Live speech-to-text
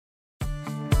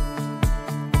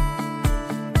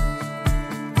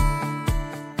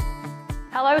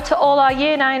Hello to all our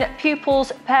Year 9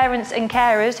 pupils, parents and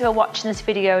carers who are watching this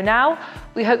video now.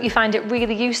 We hope you find it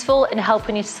really useful in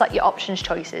helping you to select your options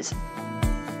choices.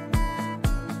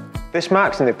 This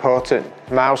marks an important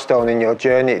milestone in your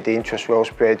journey at Dean Trust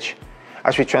Rosebridge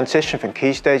as we transition from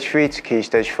Key Stage 3 to Key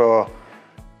Stage 4.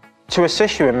 To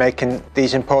assist you in making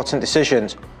these important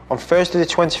decisions, on Thursday the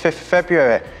 25th of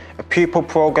February, a pupil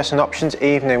progress and options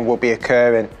evening will be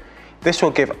occurring. This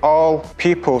will give all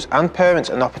pupils and parents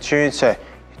an opportunity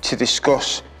to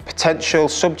discuss potential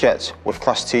subjects with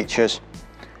class teachers.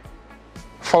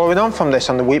 Following on from this,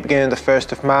 on the week beginning the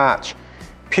 1st of March,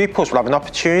 pupils will have an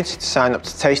opportunity to sign up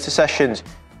to taster sessions.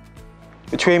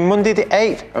 Between Monday the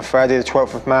 8th and Friday the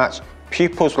 12th of March,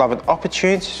 pupils will have an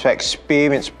opportunity to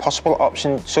experience possible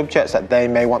option subjects that they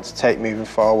may want to take moving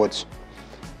forwards.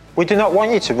 We do not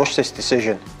want you to rush this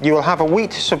decision. You will have a week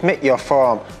to submit your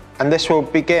form, and this will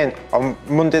begin on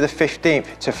Monday the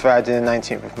 15th to Friday the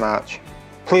 19th of March.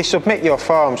 Please submit your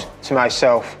forms to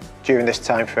myself during this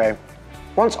time frame.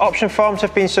 Once option forms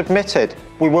have been submitted,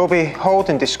 we will be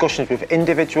holding discussions with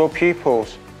individual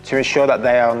pupils to ensure that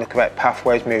they are on the correct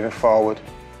pathways moving forward.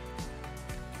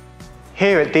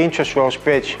 Here at Dean Trust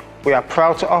Rosebridge, we are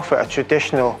proud to offer a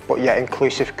traditional but yet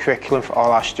inclusive curriculum for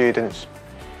all our students.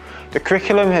 The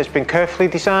curriculum has been carefully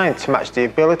designed to match the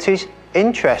abilities,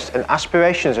 interests and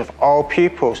aspirations of all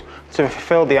pupils to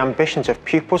fulfil the ambitions of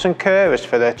pupils and carers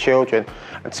for their children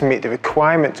and to meet the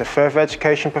requirements of further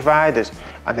education providers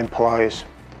and employers.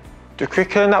 The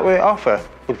curriculum that we offer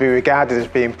would be regarded as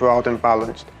being broad and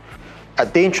balanced.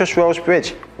 At Dean Trust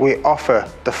Rosebridge, we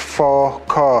offer the 4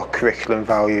 core curriculum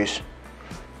values: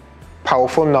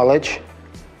 powerful knowledge,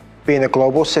 being a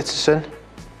global citizen,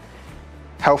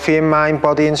 healthy in mind,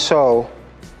 body and soul,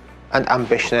 and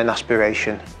ambition and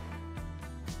aspiration.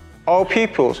 All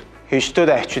pupils who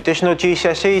study traditional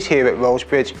GCSEs here at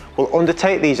Rosebridge will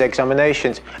undertake these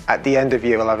examinations at the end of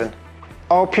Year 11.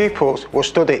 All pupils will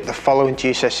study the following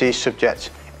GCSE subjects: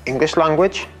 English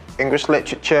language, English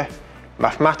literature,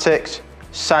 mathematics,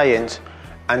 science,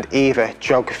 and either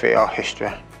geography or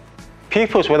history.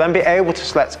 Pupils will then be able to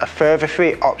select a further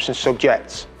 3 option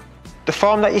subjects. The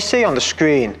form that you see on the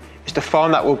screen is the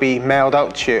form that will be mailed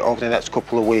out to you over the next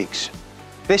couple of weeks.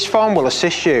 This form will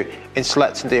assist you in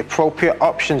selecting the appropriate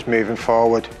options moving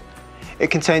forward. It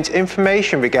contains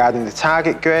information regarding the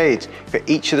target grades for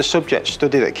each of the subjects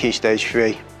studied at Key Stage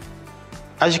 3.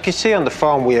 As you can see on the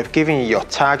form, we have given you your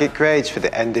target grades for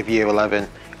the end of Year 11,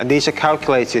 and these are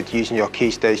calculated using your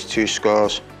Key Stage 2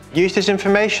 scores. Use this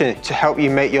information to help you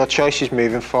make your choices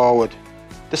moving forward.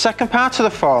 The second part of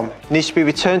the form needs to be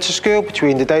returned to school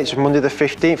between the dates of Monday the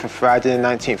 15th and Friday the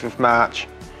 19th of March.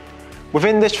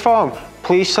 Within this form,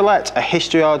 please select a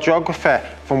history or geography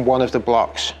from one of the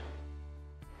blocks.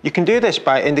 You can do this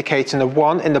by indicating a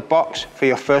 1 in the box for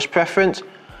your first preference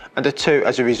and a 2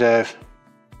 as a reserve.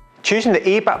 Choosing the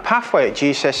EBAC pathway at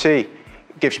GCSE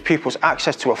gives pupils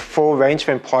access to a full range of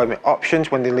employment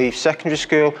options when they leave secondary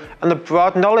school and the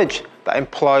broad knowledge that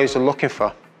employers are looking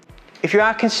for. If you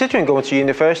are considering going to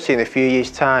university in a few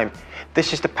years' time,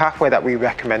 this is the pathway that we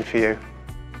recommend for you.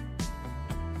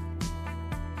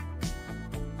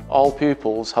 All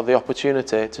pupils have the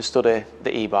opportunity to study the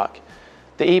EBAC.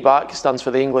 The EBAC stands for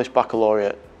the English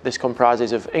Baccalaureate. This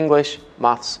comprises of English,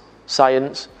 Maths,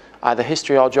 Science, either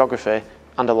history or geography,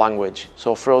 and a language.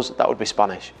 So for us, that would be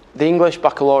Spanish. The English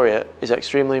Baccalaureate is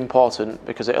extremely important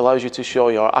because it allows you to show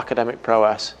your academic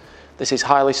prowess. This is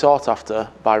highly sought after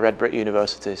by red brick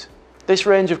universities. This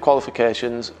range of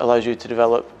qualifications allows you to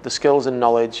develop the skills and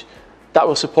knowledge that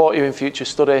will support you in future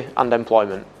study and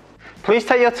employment. Please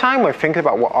take your time when thinking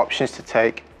about what options to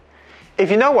take. If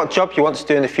you know what job you want to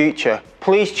do in the future,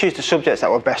 please choose the subjects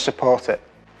that will best support it.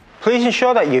 Please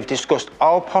ensure that you've discussed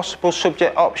all possible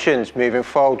subject options moving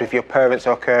forward with your parents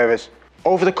or carers.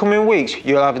 Over the coming weeks,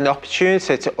 you'll have an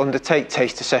opportunity to undertake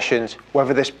taster sessions,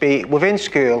 whether this be within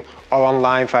school or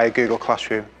online via Google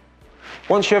Classroom.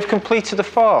 Once you have completed the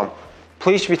form,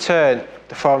 please return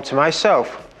the form to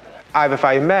myself, either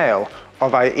via mail or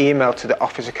via email to the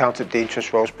office account at Dean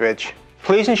Trust Rosebridge.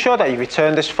 Please ensure that you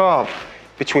return this form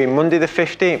between Monday the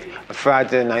 15th and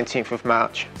Friday the 19th of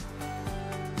March.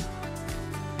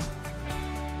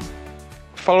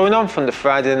 Following on from the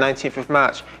Friday the 19th of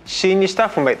March, senior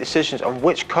staff will make decisions on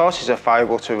which courses are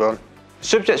viable to run.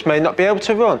 Subjects may not be able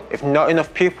to run if not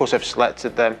enough pupils have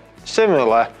selected them.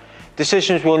 Similarly,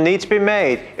 decisions will need to be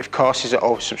made if courses are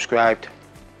oversubscribed.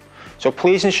 So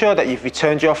please ensure that you've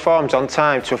returned your forms on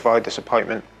time to avoid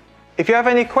disappointment. If you have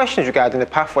any questions regarding the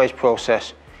pathways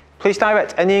process, please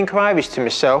direct any inquiries to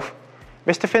myself,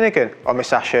 Mr Finnegan or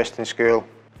Miss Ashurst in school.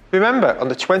 Remember, on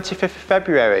the 25th of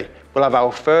February, we'll have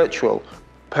our virtual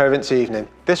Parents' Evening.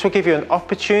 This will give you an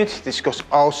opportunity to discuss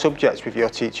all subjects with your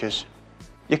teachers.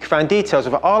 You can find details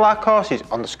of all our courses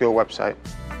on the school website.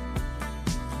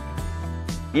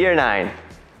 Year 9.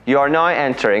 You are now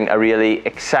entering a really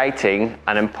exciting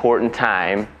and important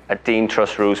time at Dean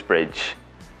Trust Rosebridge.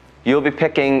 You'll be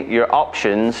picking your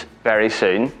options very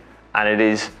soon, and it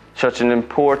is such an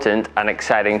important and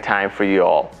exciting time for you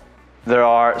all. There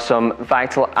are some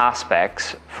vital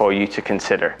aspects for you to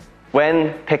consider.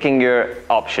 When picking your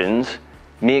options,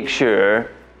 make sure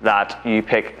that you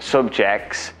pick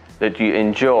subjects that you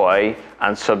enjoy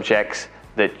and subjects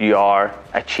that you are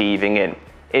achieving in.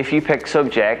 If you pick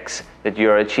subjects that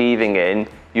you're achieving in,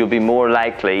 you'll be more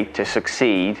likely to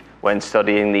succeed when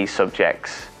studying these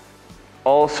subjects.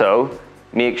 Also,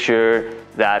 make sure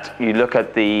that you look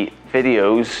at the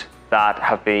videos that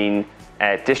have been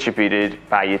distributed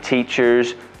by your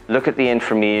teachers, look at the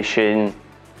information,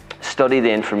 study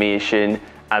the information,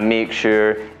 and make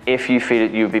sure if you feel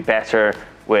that you'll be better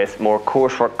with more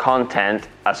coursework content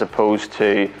as opposed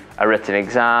to a written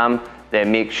exam,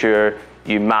 then make sure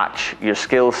you match your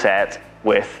skill set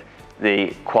with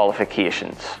the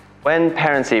qualifications. When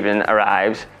Parents' Evening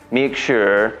arrives, make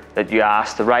sure that you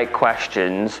ask the right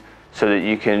questions so that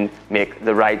you can make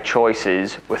the right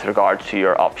choices with regard to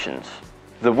your options.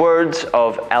 The words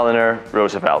of Eleanor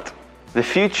Roosevelt: "The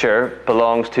future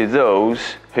belongs to those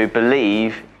who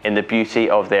believe in the beauty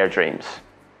of their dreams."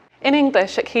 In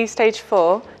English at Key Stage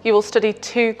 4, you will study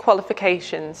 2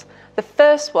 qualifications. The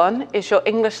first one is your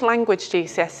English Language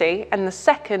GCSE and the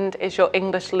second is your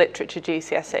English Literature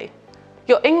GCSE.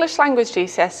 Your English Language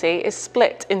GCSE is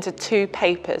split into 2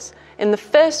 papers. In the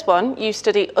first one, you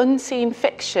study unseen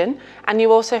fiction and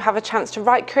you also have a chance to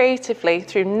write creatively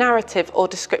through narrative or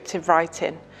descriptive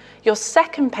writing. Your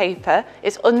second paper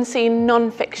is unseen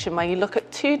non-fiction, where you look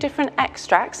at 2 different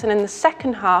extracts, and in the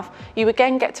second half, you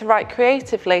again get to write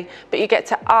creatively, but you get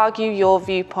to argue your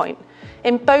viewpoint.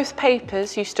 In both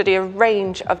papers, you study a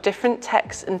range of different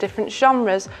texts and different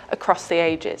genres across the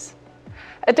ages.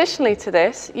 Additionally to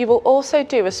this, you will also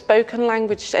do a spoken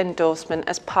language endorsement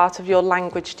as part of your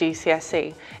language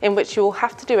GCSE, in which you will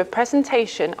have to do a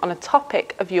presentation on a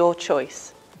topic of your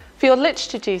choice. For your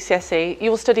literature GCSE,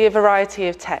 you will study a variety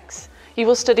of texts. You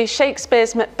will study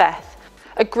Shakespeare's Macbeth,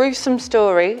 a gruesome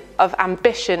story of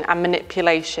ambition and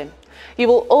manipulation. You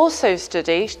will also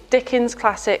study Dickens'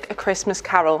 classic A Christmas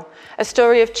Carol, a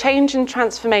story of change and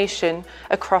transformation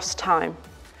across time.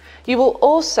 You will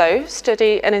also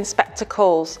study An Inspector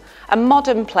Calls, a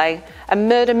modern play, a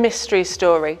murder mystery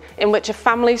story in which a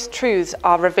family's truths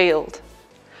are revealed.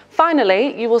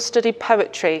 Finally, you will study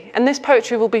poetry, and this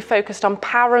poetry will be focused on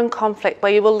power and conflict,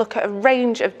 where you will look at a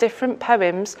range of different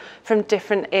poems from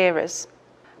different eras.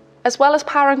 As well as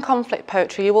power and conflict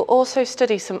poetry, you will also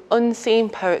study some unseen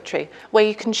poetry, where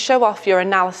you can show off your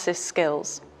analysis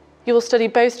skills. You will study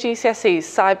both GCSEs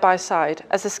side by side,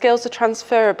 as the skills are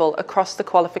transferable across the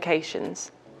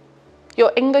qualifications.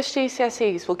 Your English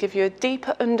GCSEs will give you a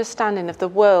deeper understanding of the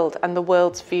world and the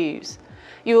world's views.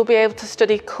 You will be able to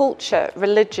study culture,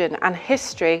 religion and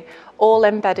history, all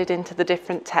embedded into the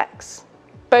different texts.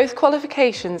 Both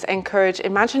qualifications encourage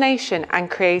imagination and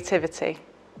creativity.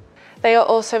 They are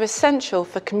also essential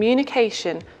for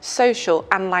communication, social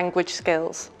and language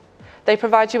skills. They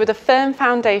provide you with a firm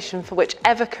foundation for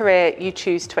whichever career you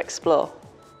choose to explore.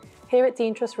 Here at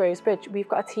Dean Trust Rosebridge, we've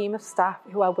got a team of staff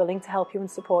who are willing to help you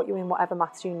and support you in whatever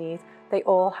maths you need. They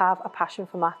all have a passion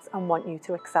for maths and want you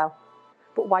to excel.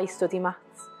 But why study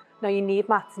maths? Now, you need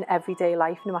maths in everyday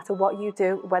life. No matter what you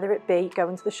do, whether it be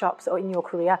going to the shops or in your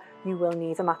career, you will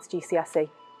need a maths GCSE.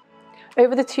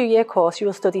 Over the 2-year course, you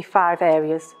will study 5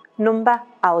 areas: number,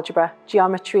 algebra,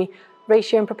 geometry,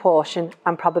 ratio and proportion,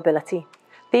 and probability.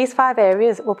 These 5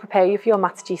 areas will prepare you for your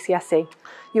maths GCSE.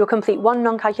 You will complete 1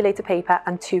 non-calculated paper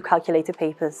and 2 calculated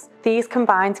papers. These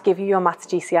combined give you your maths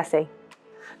GCSE.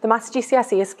 The maths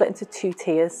GCSE is split into 2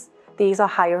 tiers. These are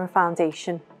higher and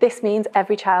foundation. This means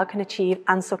every child can achieve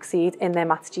and succeed in their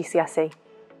maths GCSE.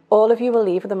 All of you will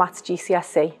leave with a maths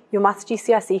GCSE. Your maths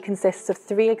GCSE consists of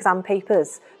 3 exam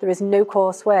papers. There is no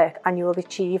coursework and you will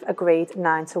achieve a grade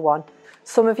 9 to 1.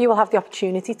 Some of you will have the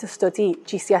opportunity to study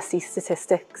GCSE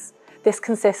statistics. This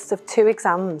consists of 2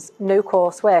 exams, no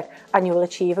coursework, and you will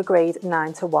achieve a grade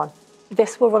 9 to 1.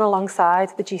 This will run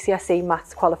alongside the GCSE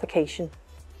maths qualification.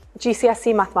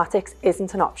 GCSE mathematics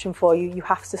isn't an option for you. You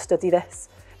have to study this.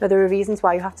 Now, there are reasons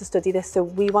why you have to study this, so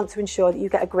we want to ensure that you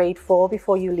get a grade 4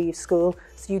 before you leave school,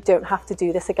 so you don't have to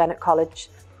do this again at college.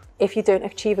 If you don't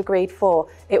achieve a grade 4,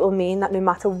 it will mean that no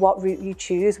matter what route you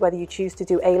choose, whether you choose to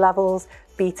do A-levels,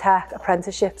 BTEC,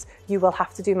 apprenticeships, you will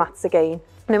have to do maths again.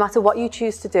 No matter what you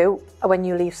choose to do when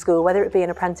you leave school, whether it be an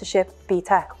apprenticeship,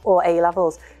 BTEC or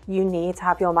A-levels, you need to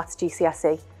have your maths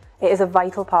GCSE. It is a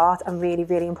vital part and really,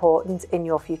 really important in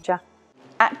your future.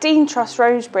 At Dean Trust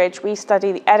Rosebridge, we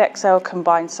study the Edexcel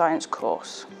Combined Science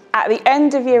course. At the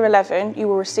end of Year 11, you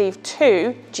will receive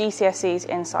 2 GCSEs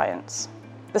in science.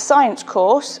 The science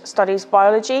course studies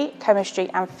biology, chemistry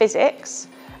and physics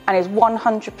and is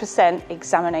 100%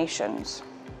 examinations.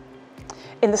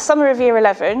 In the summer of Year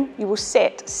 11, you will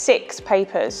sit 6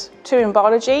 papers, 2 in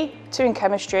biology, 2 in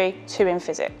chemistry, 2 in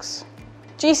physics.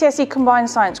 GCSE Combined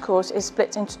Science course is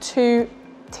split into 2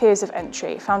 tiers of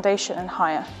entry, foundation and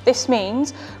higher. This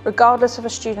means, regardless of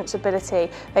a student's ability,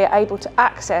 they are able to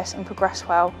access and progress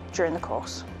well during the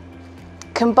course.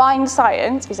 Combined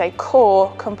Science is a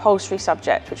core compulsory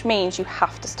subject, which means you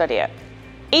have to study it.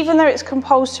 Even though it's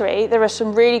compulsory, there are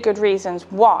some really good reasons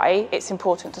why it's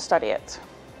important to study it.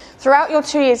 Throughout your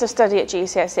 2 years of study at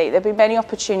GCSE, there'll be many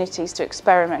opportunities to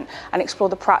experiment and explore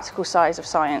the practical sides of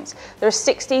science. There are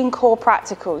 16 core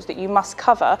practicals that you must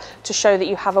cover to show that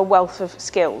you have a wealth of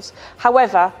skills.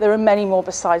 However, there are many more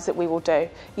besides that we will do.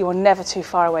 You are never too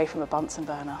far away from a Bunsen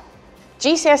burner.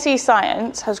 GCSE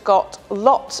Science has got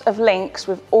lots of links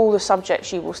with all the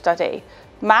subjects you will study.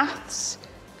 Maths,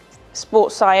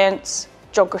 sports science,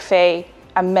 geography,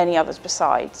 and many others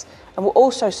besides, and will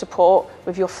also support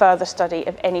with your further study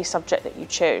of any subject that you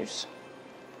choose.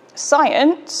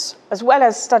 Science, as well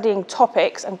as studying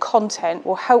topics and content,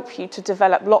 will help you to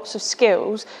develop lots of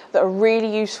skills that are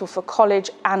really useful for college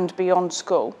and beyond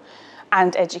school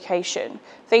and education.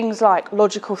 Things like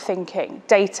logical thinking,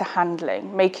 data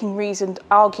handling, making reasoned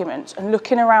arguments, and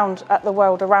looking around at the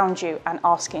world around you and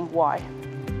asking why.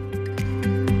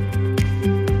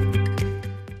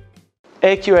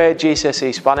 AQA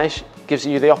GCSE Spanish gives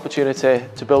you the opportunity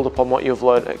to build upon what you've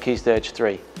learned at Key Stage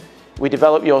 3. We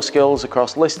develop your skills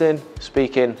across listening,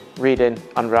 speaking, reading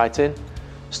and writing,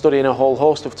 studying a whole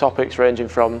host of topics ranging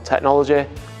from technology,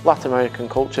 Latin American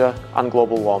culture and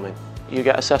global warming. You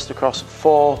get assessed across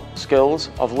 4 skills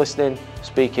of listening,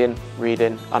 speaking,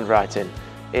 reading and writing.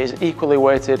 It is equally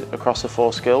weighted across the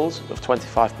 4 skills of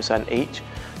 25% each.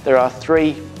 There are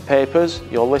 3 papers,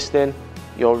 your listening,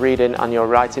 your reading and your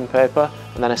writing paper,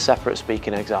 and then a separate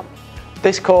speaking exam.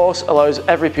 This course allows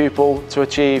every pupil to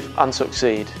achieve and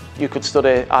succeed. You could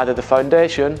study either the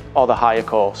foundation or the higher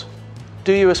course.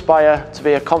 Do you aspire to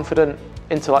be a confident,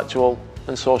 intellectual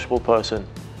and sociable person?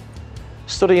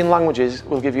 Studying languages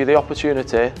will give you the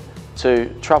opportunity to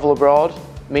travel abroad,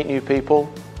 meet new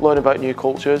people, learn about new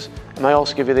cultures, and may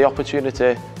also give you the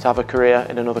opportunity to have a career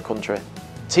in another country.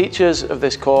 Teachers of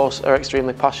this course are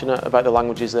extremely passionate about the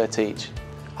languages they teach,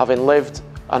 having lived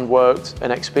and worked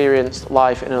and experienced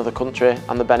life in another country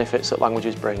and the benefits that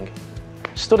languages bring.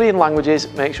 Studying languages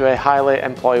makes you a highly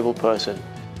employable person.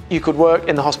 You could work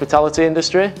in the hospitality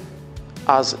industry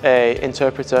as an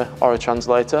interpreter or a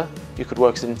translator. You could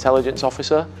work as an intelligence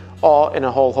officer or in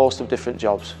a whole host of different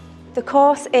jobs. The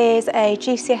course is a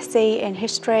GCSE in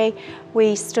history.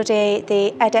 We study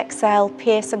the Edexcel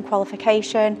Pearson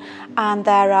qualification and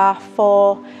there are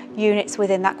 4 units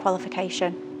within that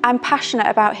qualification. I'm passionate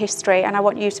about history and I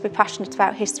want you to be passionate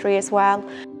about history as well.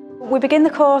 We begin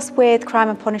the course with crime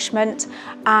and punishment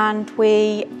and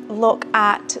we look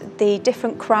at the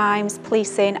different crimes,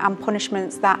 policing and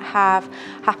punishments that have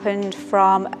happened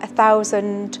from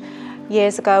 1,000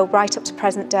 years ago right up to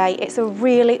present day. It's a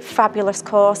really fabulous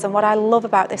course, and what I love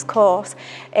about this course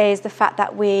is the fact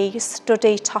that we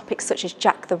study topics such as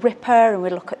Jack the Ripper, and we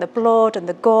look at the blood and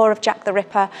the gore of Jack the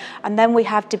Ripper, and then we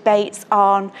have debates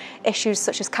on issues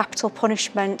such as capital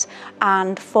punishment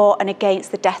and for and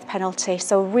against the death penalty.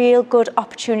 So real good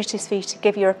opportunities for you to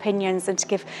give your opinions and to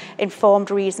give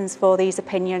informed reasons for these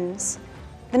opinions.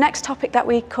 The next topic that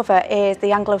we cover is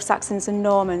the Anglo-Saxons and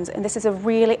Normans, and this is a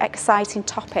really exciting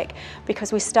topic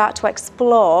because we start to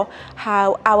explore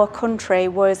how our country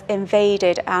was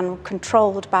invaded and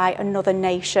controlled by another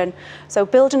nation. So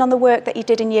building on the work that you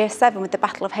did in Year 7 with the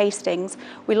Battle of Hastings,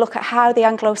 we look at how the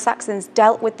Anglo-Saxons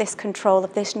dealt with this control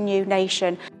of this new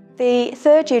nation. The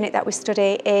third unit that we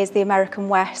study is the American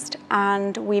West,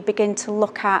 and we begin to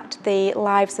look at the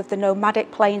lives of the nomadic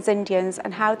Plains Indians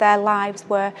and how their lives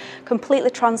were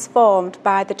completely transformed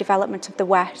by the development of the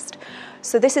West.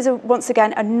 So this is once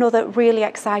again another really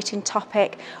exciting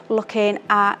topic, looking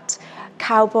at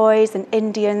cowboys and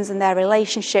Indians and their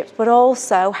relationships, but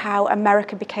also how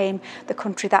America became the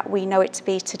country that we know it to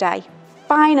be today.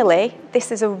 finally, this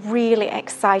is a really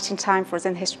exciting time for us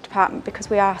in the History Department because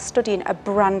we are studying a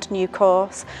brand new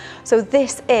course. So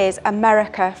this is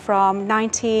America from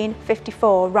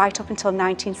 1954 right up until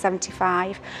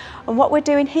 1975. And what we're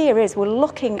doing here is we're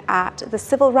looking at the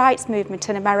civil rights movement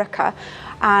in America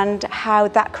and how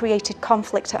that created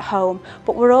conflict at home.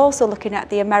 But we're also looking at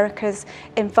the America's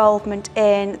involvement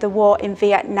in the war in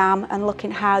Vietnam and looking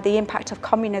how the impact of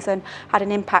communism had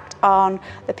an impact on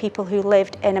the people who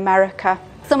lived in America.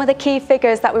 Some of the key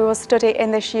figures that we will study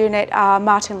in this unit are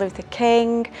Martin Luther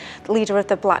King, the leader of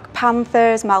the Black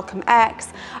Panthers, Malcolm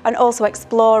X, and also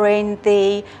exploring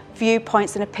the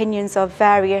viewpoints and opinions of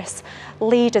various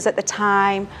leaders at the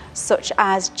time, such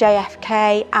as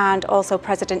JFK and also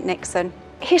President Nixon.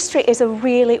 History is a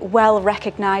really well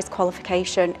recognised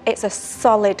qualification. It's a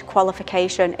solid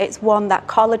qualification. It's one that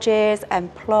colleges,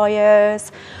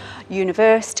 employers,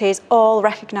 universities all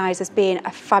recognise as being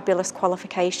a fabulous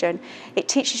qualification. It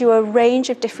teaches you a range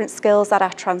of different skills that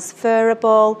are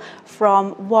transferable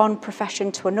from one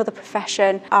profession to another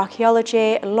profession: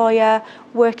 archaeology, a lawyer,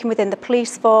 working within the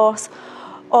police force,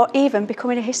 or even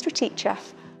becoming a history teacher.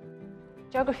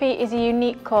 Geography is a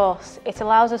unique course. It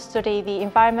allows us to study the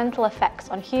environmental effects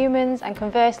on humans and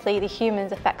conversely the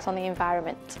humans' effects on the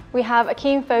environment. We have a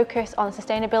keen focus on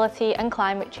sustainability and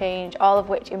climate change, all of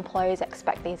which employers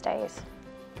expect these days.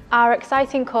 Our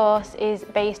exciting course is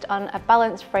based on a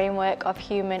balanced framework of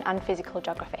human and physical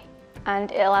geography,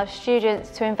 and it allows students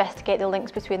to investigate the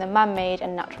links between the man-made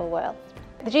and natural world.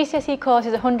 The GCSE course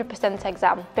is a 100%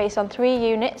 exam based on 3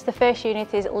 units. The first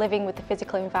unit is living with the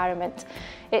physical environment.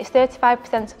 It's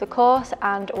 35% of the course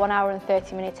and 1 hour and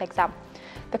 30-minute exam.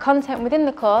 The content within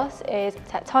the course is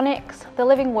tectonics, the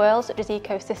living world such as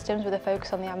ecosystems with a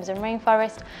focus on the Amazon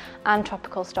rainforest, and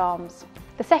tropical storms.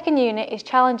 The second unit is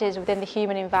challenges within the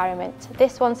human environment.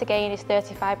 This once again is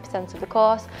 35% of the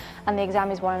course and the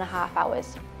exam is 1.5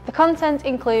 hours. The content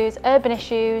includes urban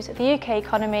issues, the UK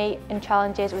economy and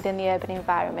challenges within the urban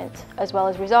environment, as well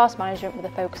as resource management with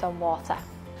a focus on water.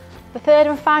 The third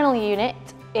and final unit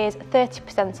is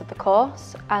 30% of the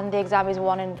course and the exam is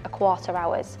 1.25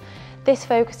 hours. This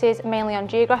focuses mainly on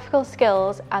geographical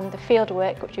skills and the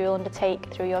fieldwork which you will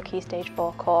undertake through your Key Stage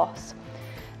 4 course.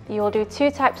 You will do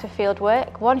 2 types of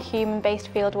fieldwork, one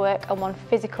human-based fieldwork and one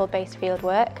physical-based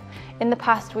fieldwork. In the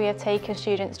past we have taken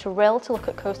students to Rill to look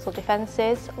at coastal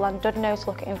defences, Llandudno to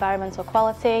look at environmental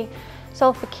quality,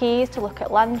 Salford Quays to look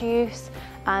at land use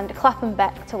and Clapham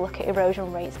Beck to look at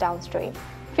erosion rates downstream.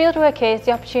 Fieldwork is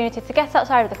the opportunity to get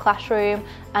outside of the classroom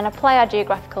and apply our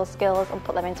geographical skills and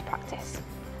put them into practice.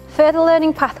 Further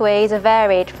learning pathways are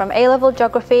varied from A-level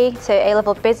geography to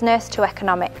A-level business to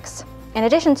economics. In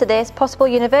addition to this, possible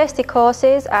university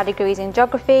courses are degrees in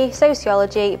geography,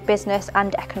 sociology, business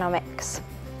and economics.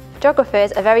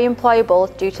 Geographers are very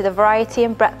employable due to the variety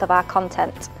and breadth of our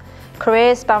content.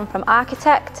 Careers span from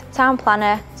architect, town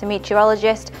planner to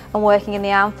meteorologist and working in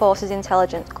the Armed Forces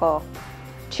Intelligence Corps.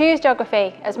 Choose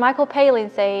geography. As Michael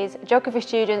Palin says, geography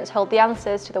students hold the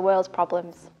answers to the world's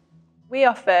problems. We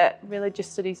offer Religious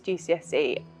Studies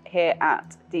GCSE here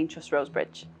at Dean Trust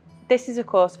Rosebridge. This is a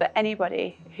course for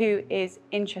anybody who is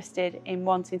interested in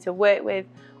wanting to work with,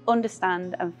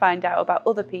 understand and find out about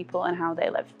other people and how they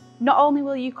live. Not only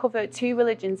will you cover 2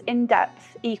 religions in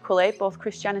depth equally, both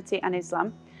Christianity and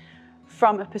Islam,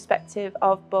 from a perspective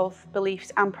of both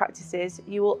beliefs and practices,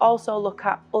 you will also look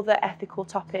at other ethical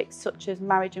topics such as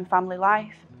marriage and family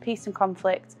life, peace and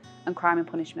conflict, and crime and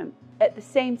punishment. At the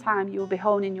same time, you will be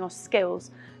honing your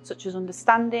skills such as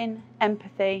understanding,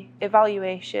 empathy,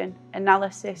 evaluation,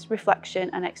 analysis, reflection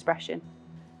and expression.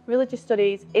 Religious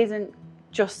studies isn't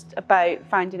just about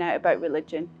finding out about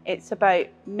religion. It's about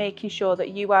making sure that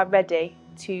you are ready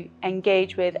to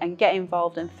engage with and get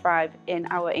involved and thrive in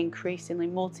our increasingly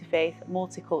multi-faith,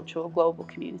 multicultural global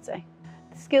community.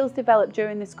 The skills developed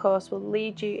during this course will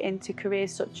lead you into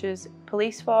careers such as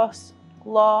police force,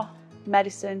 law,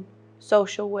 medicine,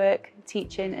 social work,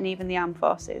 teaching and even the armed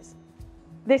forces.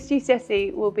 This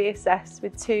GCSE will be assessed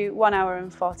with 2 1 hour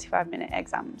and 45-minute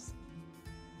exams.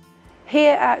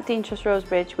 Here at Dean Trust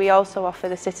Rosebridge we also offer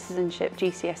the Citizenship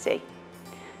GCSE.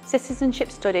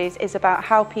 Citizenship Studies is about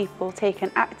how people take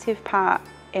an active part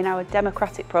in our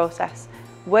democratic process,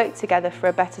 work together for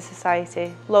a better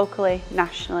society, locally,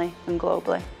 nationally and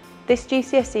globally. This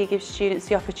GCSE gives students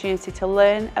the opportunity to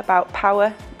learn about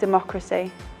power,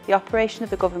 democracy, the operation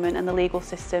of the government and the legal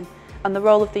system, and the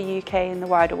role of the UK in the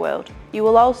wider world. You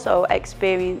will also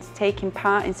experience taking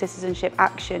part in citizenship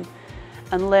action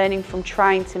and learning from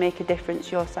trying to make a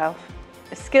difference yourself.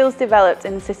 The skills developed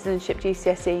in the Citizenship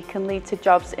GCSE can lead to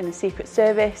jobs in the Secret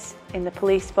Service, in the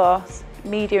police force,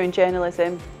 media and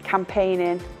journalism,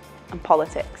 campaigning, and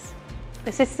politics.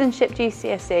 The citizenship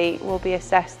GCSE will be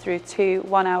assessed through 2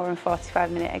 1-hour and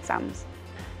 45-minute exams.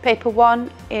 Paper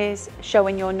 1 is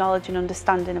showing your knowledge and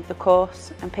understanding of the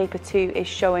course, and paper 2 is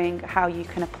showing how you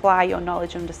can apply your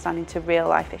knowledge and understanding to real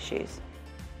life issues.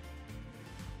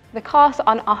 The course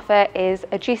on offer is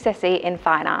a GCSE in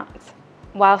Fine Arts.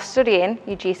 While studying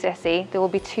your GCSE, there will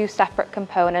be 2 separate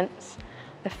components.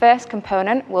 The first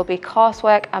component will be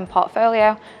coursework and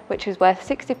portfolio, which is worth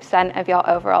 60% of your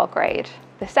overall grade.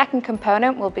 The second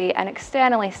component will be an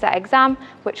externally set exam,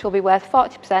 which will be worth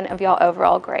 40% of your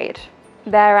overall grade.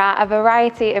 There are a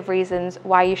variety of reasons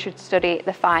why you should study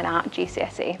the Fine Art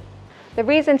GCSE. The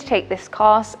reason to take this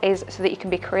course is so that you can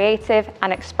be creative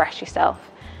and express yourself.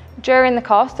 During the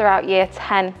course throughout year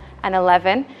 10 and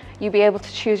 11, you'll be able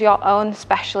to choose your own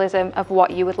specialism of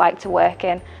what you would like to work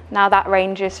in. Now that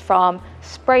ranges from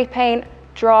spray paint,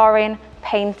 drawing,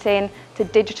 painting, to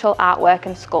digital artwork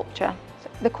and sculpture.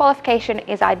 The qualification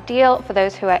is ideal for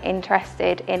those who are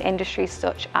interested in industries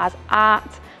such as art,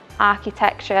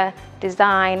 architecture,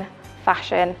 design,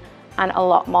 fashion, and a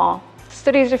lot more.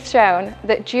 Studies have shown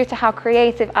that due to how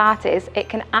creative art is, it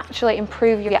can actually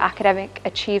improve your academic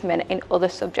achievement in other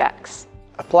subjects.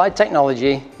 Applied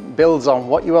technology builds on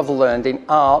what you have learned in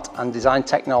art and design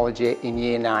technology in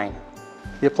Year 9.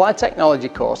 The Applied Technology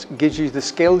course gives you the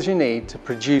skills you need to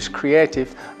produce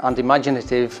creative and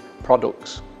imaginative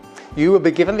products. You will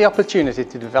be given the opportunity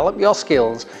to develop your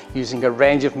skills using a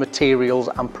range of materials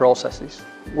and processes.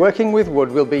 Working with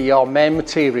wood will be your main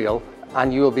material,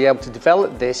 and you will be able to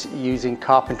develop this using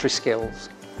carpentry skills.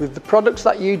 With the products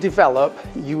that you develop,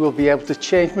 you will be able to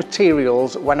change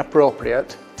materials when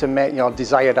appropriate to make your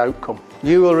desired outcome.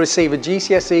 You will receive a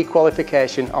GCSE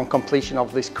qualification on completion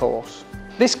of this course.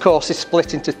 This course is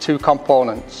split into 2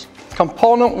 components.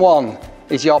 Component 1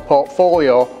 is your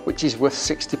portfolio, which is worth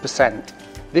 60%.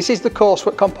 This is the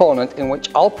coursework component in which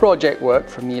all project work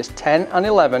from years 10 and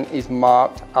 11 is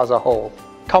marked as a whole.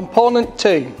 Component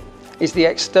 2 is the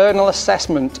external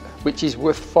assessment, which is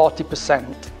worth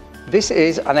 40%. This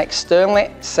is an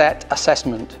externally set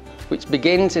assessment, which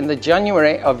begins in the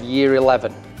January of year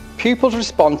 11. Pupils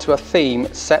respond to a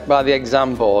theme set by the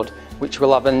exam board, which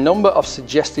will have a number of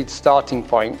suggested starting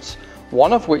points,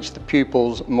 one of which the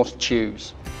pupils must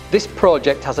choose. This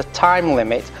project has a time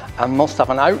limit and must have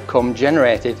an outcome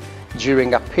generated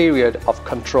during a period of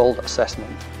controlled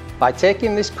assessment. By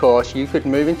taking this course, you could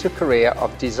move into a career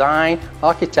of design,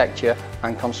 architecture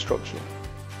and construction.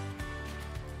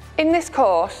 In this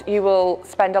course, you will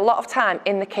spend a lot of time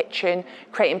in the kitchen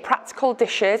creating practical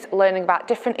dishes, learning about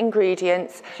different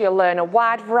ingredients. You'll learn a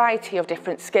wide variety of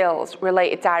different skills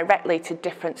related directly to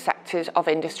different sectors of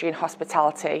industry and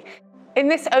hospitality. In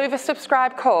this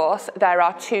oversubscribed course, there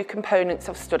are 2 components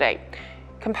of study.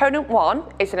 Component 1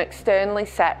 is an externally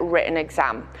set written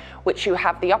exam, which you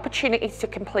have the opportunity to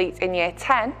complete in year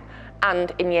 10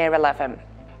 and in year 11.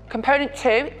 Component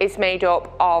 2 is made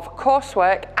up of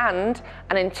coursework and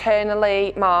an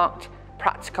internally marked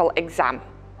practical exam.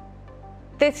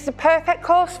 This is a perfect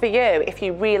course for you if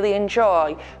you really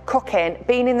enjoy cooking,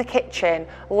 being in the kitchen,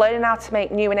 learning how to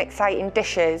make new and exciting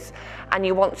dishes, and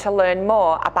you want to learn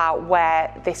more about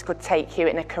where this could take you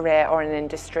in a career or an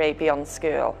industry beyond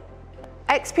school.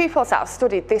 Ex-pupils that have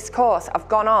studied this course have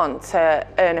gone on to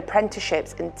earn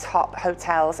apprenticeships in top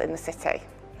hotels in the city.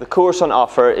 The course on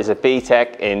offer is a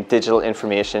BTEC in Digital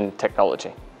Information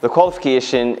Technology. The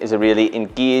qualification is a really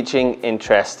engaging,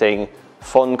 interesting,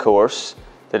 fun course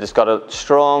that has got a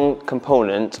strong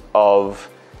component of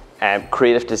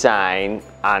creative design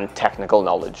and technical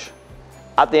knowledge.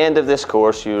 At the end of this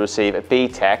course, you receive a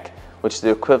BTEC, which is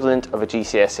the equivalent of a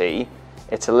GCSE.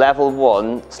 It's a level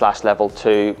 1/level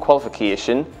 2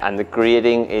 qualification, and the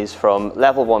grading is from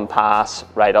level 1 pass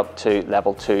right up to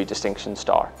level 2 distinction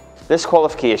star. This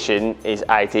qualification is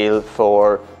ideal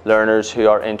for learners who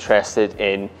are interested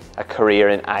in a career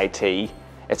in IT.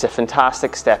 It's a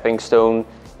fantastic stepping stone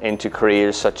into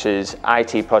careers such as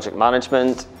IT project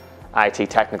management, IT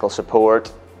technical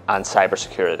support, and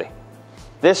cybersecurity.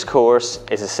 This course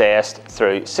is assessed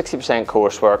through 60%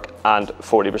 coursework and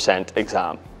 40%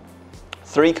 exam.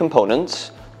 3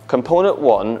 components. Component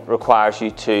 1 requires you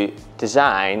to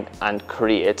design and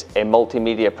create a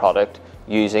multimedia product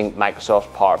using Microsoft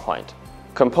PowerPoint.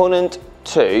 Component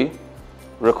 2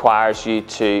 requires you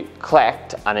to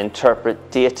collect and interpret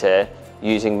data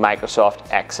using Microsoft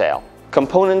Excel.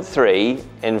 Component 3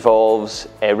 involves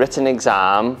a written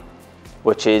exam,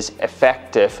 which is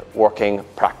effective working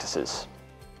practices.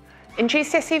 In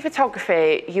GCSE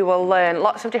photography, you will learn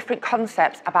lots of different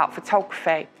concepts about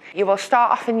photography. You will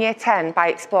start off in year 10 by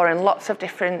exploring lots of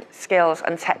different skills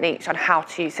and techniques on how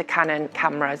to use the Canon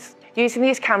cameras. Using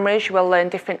these cameras, you will learn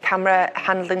different camera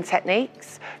handling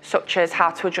techniques, such as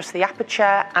how to adjust the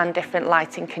aperture and different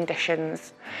lighting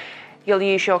conditions. You'll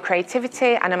use your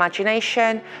creativity and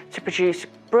imagination to produce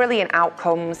brilliant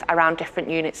outcomes around different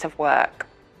units of work.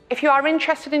 If you are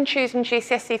interested in choosing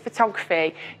GCSE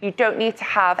photography, you don't need to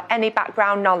have any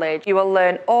background knowledge. You will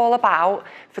learn all about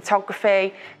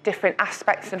photography, different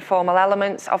aspects and formal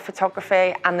elements of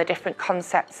photography, and the different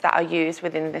concepts that are used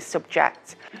within this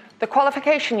subject. The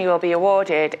qualification you will be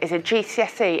awarded is a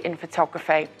GCSE in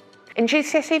photography. In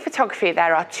GCSE photography,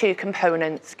 there are two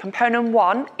components. Component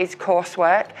 1 is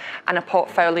coursework and a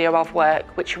portfolio of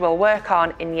work, which you will work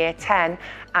on in year 10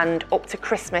 and up to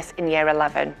Christmas in year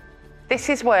 11. This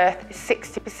is worth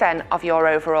 60% of your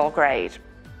overall grade.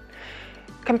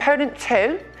 Component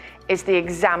 2 is the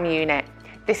exam unit.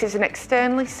 This is an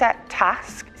externally set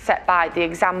task set by the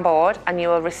exam board, and you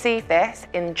will receive this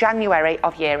in January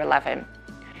of year 11.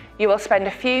 You will spend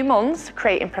a few months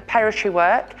creating preparatory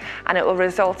work, and it will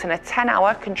result in a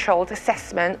 10-hour controlled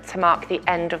assessment to mark the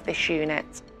end of this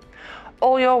unit.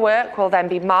 All your work will then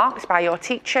be marked by your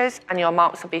teachers, and your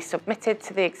marks will be submitted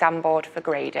to the exam board for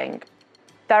grading.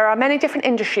 There are many different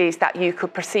industries that you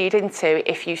could proceed into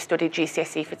if you studied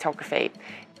GCSE photography.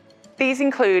 These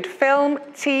include film,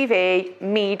 TV,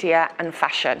 media and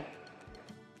fashion.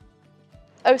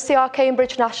 OCR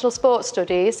Cambridge National Sports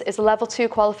Studies is a Level 2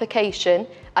 qualification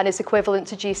and is equivalent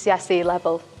to GCSE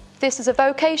level. This is a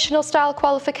vocational style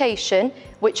qualification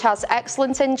which has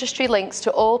excellent industry links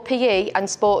to all PE and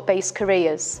sport-based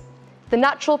careers. The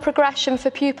natural progression for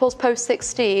pupils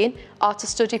post-16 are to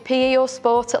study PE or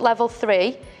sport at level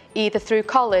 3, either through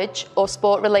college or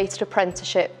sport-related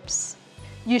apprenticeships.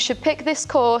 You should pick this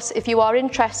course if you are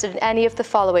interested in any of the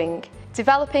following: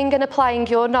 developing and applying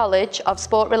your knowledge of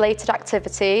sport-related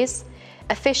activities,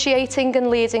 officiating and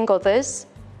leading others,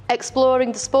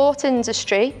 exploring the sport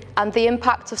industry and the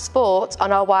impact of sport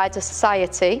on our wider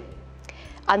society,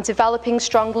 and developing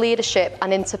strong leadership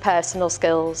and interpersonal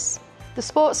skills. The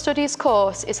Sports Studies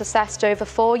course is assessed over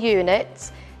 4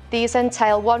 units. These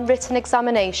entail 1 written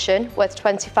examination worth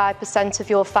 25% of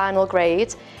your final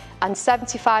grade, and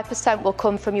 75% will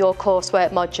come from your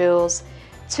coursework modules.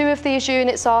 2 of these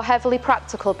units are heavily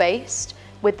practical based,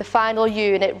 with the final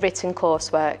unit written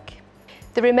coursework.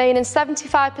 The remaining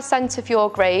 75% of your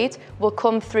grade will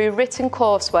come through written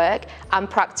coursework and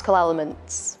practical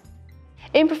elements.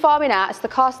 In Performing Arts, the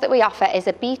course that we offer is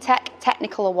a BTEC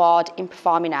Technical Award in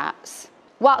Performing Arts.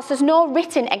 Whilst there's no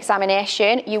written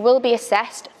examination, you will be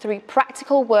assessed through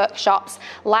practical workshops,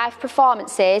 live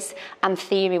performances and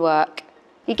theory work.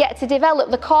 You get to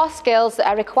develop the core skills that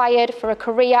are required for a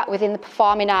career within the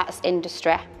performing arts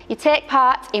industry. You take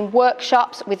part in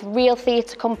workshops with real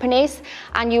theatre companies,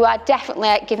 and you are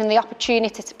definitely given the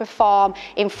opportunity to perform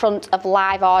in front of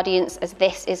live audience, as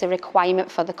this is a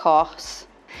requirement for the course.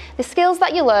 The skills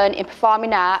that you learn in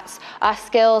performing arts are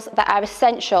skills that are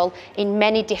essential in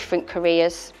many different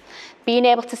careers. Being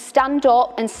able to stand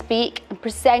up and speak and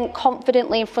present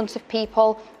confidently in front of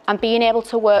people, and being able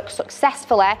to work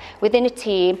successfully within a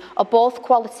team are both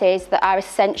qualities that are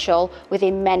essential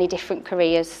within many different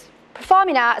careers.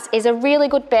 Performing arts is a really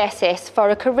good basis for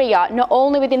a career not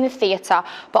only within the theatre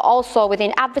but also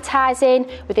within advertising,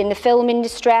 within the film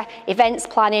industry, events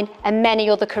planning and many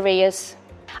other careers.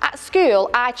 At school,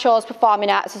 I chose performing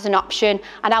arts as an option,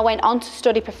 and I went on to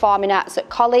study performing arts at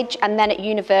college and then at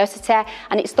university,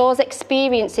 and it's those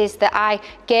experiences that I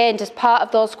gained as part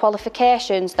of those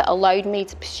qualifications that allowed me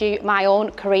to pursue my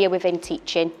own career within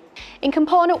teaching. In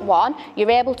Component 1,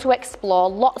 you're able to explore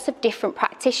lots of different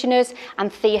practitioners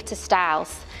and theatre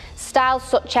styles. Styles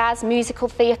such as musical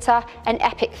theatre and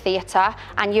epic theatre,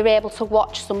 and you're able to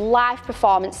watch some live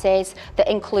performances that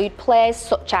include plays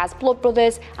such as Blood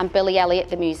Brothers and Billy Elliot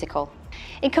the Musical.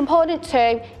 In Component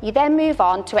 2, you then move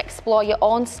on to explore your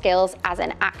own skills as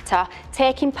an actor,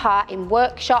 taking part in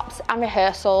workshops and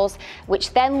rehearsals,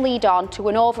 which then lead on to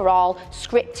an overall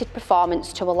scripted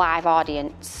performance to a live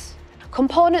audience.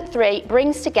 Component 3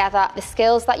 brings together the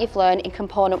skills that you've learned in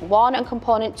Component 1 and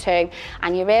Component 2,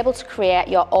 and you're able to create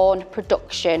your own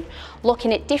production,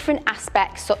 looking at different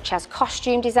aspects such as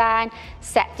costume design,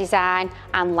 set design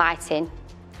and lighting.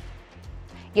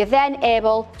 You're then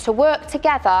able to work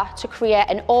together to create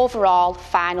an overall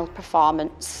final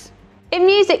performance. In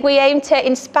music, we aim to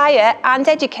inspire and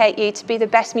educate you to be the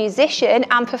best musician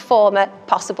and performer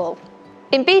possible.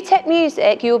 In BTEC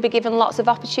Music, you will be given lots of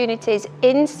opportunities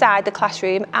inside the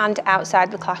classroom and outside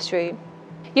the classroom.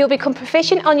 You'll become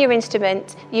proficient on your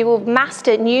instrument, you will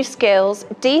master new skills,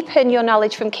 deepen your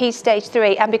knowledge from Key Stage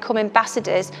 3 and become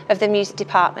ambassadors of the music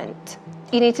department.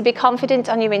 You need to be confident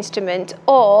on your instrument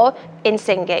or in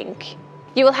singing.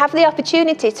 You will have the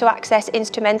opportunity to access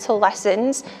instrumental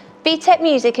lessons. BTEC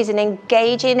Music is an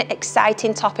engaging,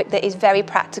 exciting topic that is very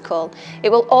practical.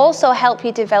 It will also help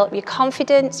you develop your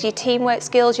confidence, your teamwork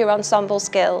skills, your ensemble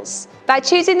skills. By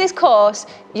choosing this course,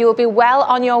 you will be well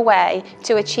on your way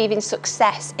to achieving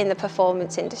success in the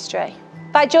performance industry.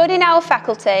 By joining our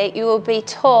faculty, you will be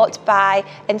taught by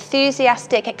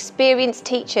enthusiastic, experienced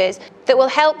teachers that will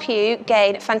help you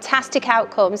gain fantastic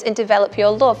outcomes and develop your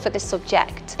love for the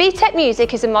subject. BTEC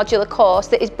Music is a modular course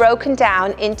that is broken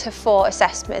down into 4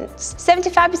 assessments.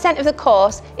 75% of the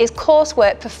course is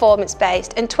coursework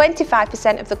performance-based and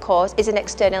 25% of the course is an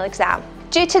external exam.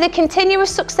 Due to the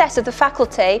continuous success of the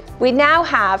faculty, we now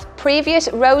have previous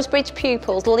Rosebridge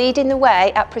pupils leading the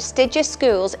way at prestigious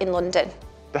schools in London.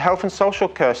 The health and social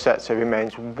care sector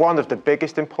remains one of the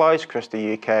biggest employers across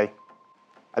the UK,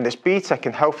 and this BTEC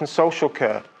in health and social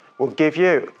care will give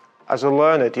you, as a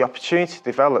learner, the opportunity to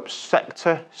develop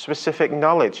sector-specific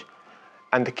knowledge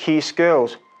and the key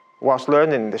skills whilst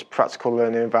learning in this practical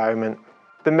learning environment.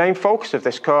 The main focus of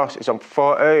this course is on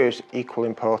 4 areas of equal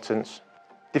importance.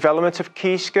 Development of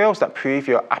key skills that prove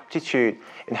your aptitude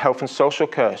in health and social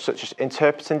care, such as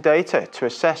interpreting data to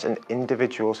assess an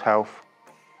individual's health.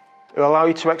 It will allow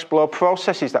you to explore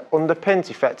processes that underpin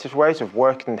effective ways of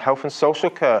working in health and social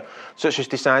care, such as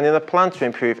designing a plan to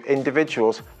improve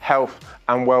individuals' health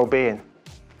and well-being.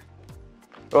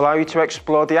 It will allow you to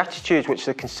explore the attitudes which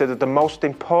are considered the most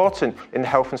important in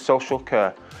health and social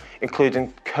care,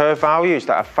 including care values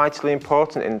that are vitally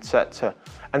important in the sector,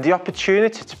 and the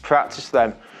opportunity to practice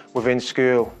them within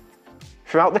school.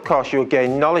 Throughout the course, you will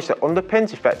gain knowledge that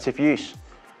underpins effective use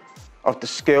of the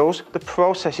skills, the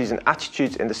processes and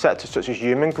attitudes in the sector, such as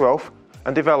human growth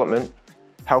and development,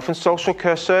 health and social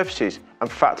care services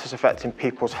and factors affecting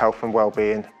people's health and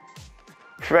well-being.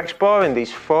 Through exploring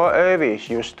these 4 areas,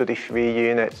 you will study 3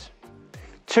 units.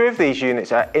 2 of these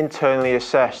units are internally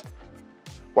assessed,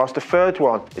 whilst the 3rd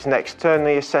one is an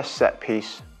externally assessed set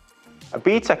piece. A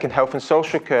BTEC in health and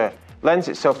social care lends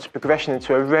itself to progression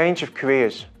into a range of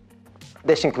careers.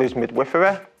 This includes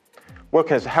midwifery,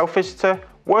 working as a health visitor,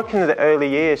 working in the early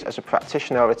years as a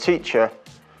practitioner or a teacher,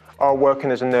 or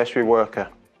working as a nursery worker.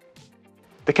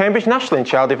 The Cambridge National in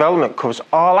Child Development covers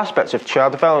all aspects of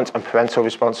child development and parental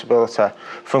responsibility,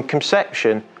 from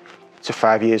conception to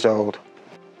 5 years old.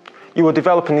 You will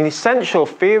develop an essential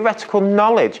theoretical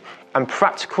knowledge and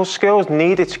practical skills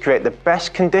needed to create the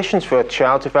best conditions for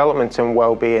child development and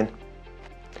well-being.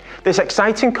 This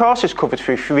exciting course is covered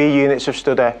through 3 units of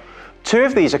study. 2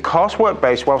 of these are coursework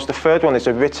based, whilst the 3rd one is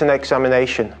a written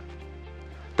examination.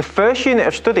 The first unit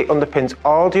of study underpins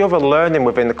all the other learning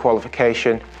within the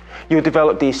qualification. You will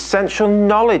develop the essential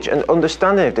knowledge and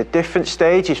understanding of the different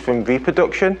stages from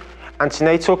reproduction,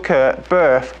 antenatal care,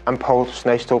 birth and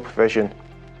postnatal provision.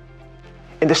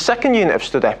 In the 2nd unit of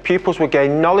study, pupils will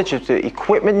gain knowledge of the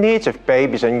equipment needs of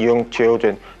babies and young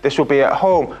children. This will be at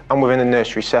home and within a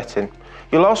nursery setting.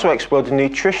 You'll also explore the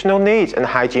nutritional needs and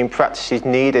hygiene practices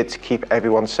needed to keep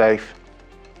everyone safe.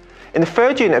 In the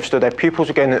 3rd unit of study, pupils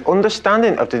will gain an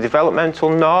understanding of the developmental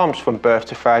norms from birth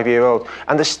to 5-year-old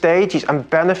and the stages and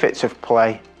benefits of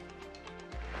play.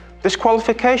 This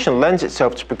qualification lends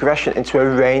itself to progression into a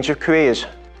range of careers.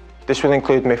 This will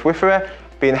include midwifery,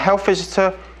 being a health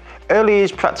visitor, early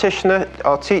years practitioner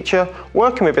or teacher,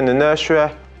 working within the nursery,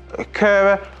 a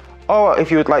carer, or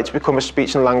if you would like to become a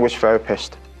speech and language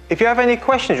therapist. If you have any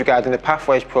questions regarding the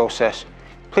Pathways process,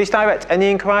 please direct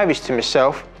any inquiries to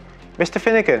myself, Mr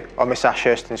Finnegan or Miss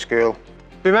Ashurst in school.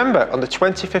 Remember, on the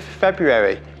 25th of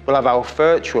February, we'll have our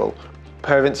virtual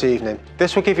Parents' Evening.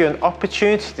 This will give you an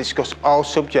opportunity to discuss all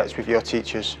subjects with your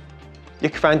teachers. You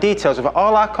can find details of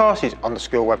all our courses on the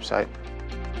school website.